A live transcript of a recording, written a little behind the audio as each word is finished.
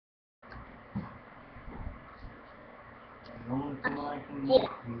Hey.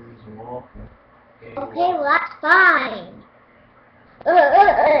 Okay, well that's fine.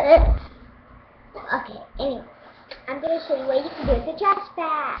 Okay, anyway, I'm gonna show you what you can do with the trash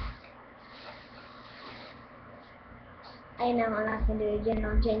bag. I know I'm not gonna do a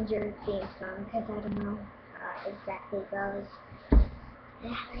General Ginger theme song because I don't know how it exactly goes.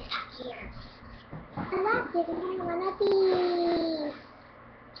 Yeah, it's up here. I love giving her one of these.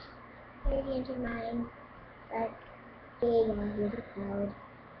 Very into mine, but big and really loud.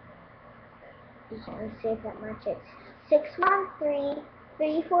 You can't save that much. It's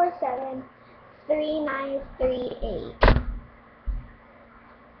 613-347-3938.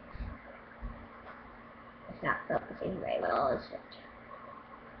 It's not focusing very well, is it?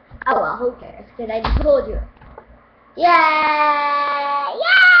 Oh well, who cares? Because I just told you. Yeah!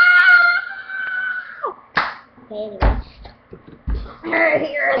 Yeah! Okay, anyway.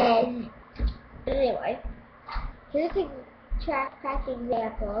 Here it is. Anyway, here's a trash pack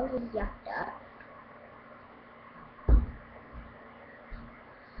example with Yucked Up.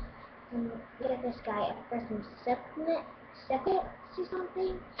 Look at this guy. A person septic or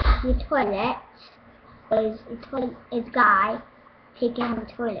something. The toilet is guy taking on the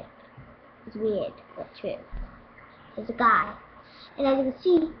toilet. It's weird, but true. There's a guy. And as you can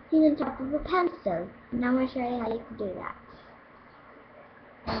see, he's on top of a pencil. And I'm going to show you how you can do that.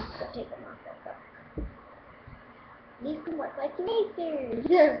 Let's go take them off real quick. These can work like erasers.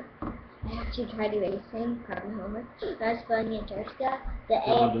 I actually tried erasing carbon homework. That's funny in Antarctica. The A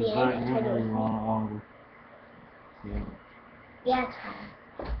at the end, I tried erasing. Yeah, it's fine.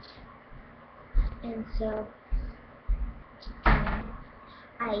 And so,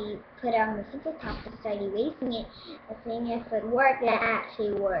 I put it on the simple top to start erasing it, and seeing if it would work, and it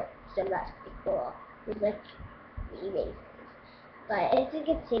actually worked. So that's pretty cool. It's like erasers. But as you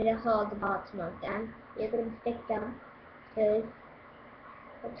can see, the whole the bottom of them, you're going to stick them to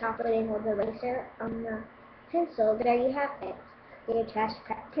the top where they hold the eraser on the pencil. There you have it. Your trash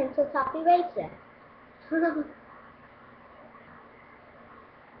pencil top eraser.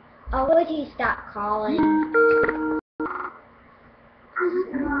 Oh, would you stop calling?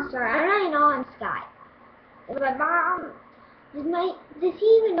 Sorry, I don't know on Skype. My mom, does he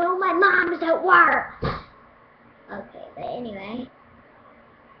even know my mom is at work? Okay, but anyway,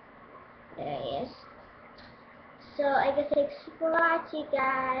 there he is. So I guess thanks for watching,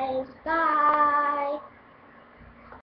 guys. Bye.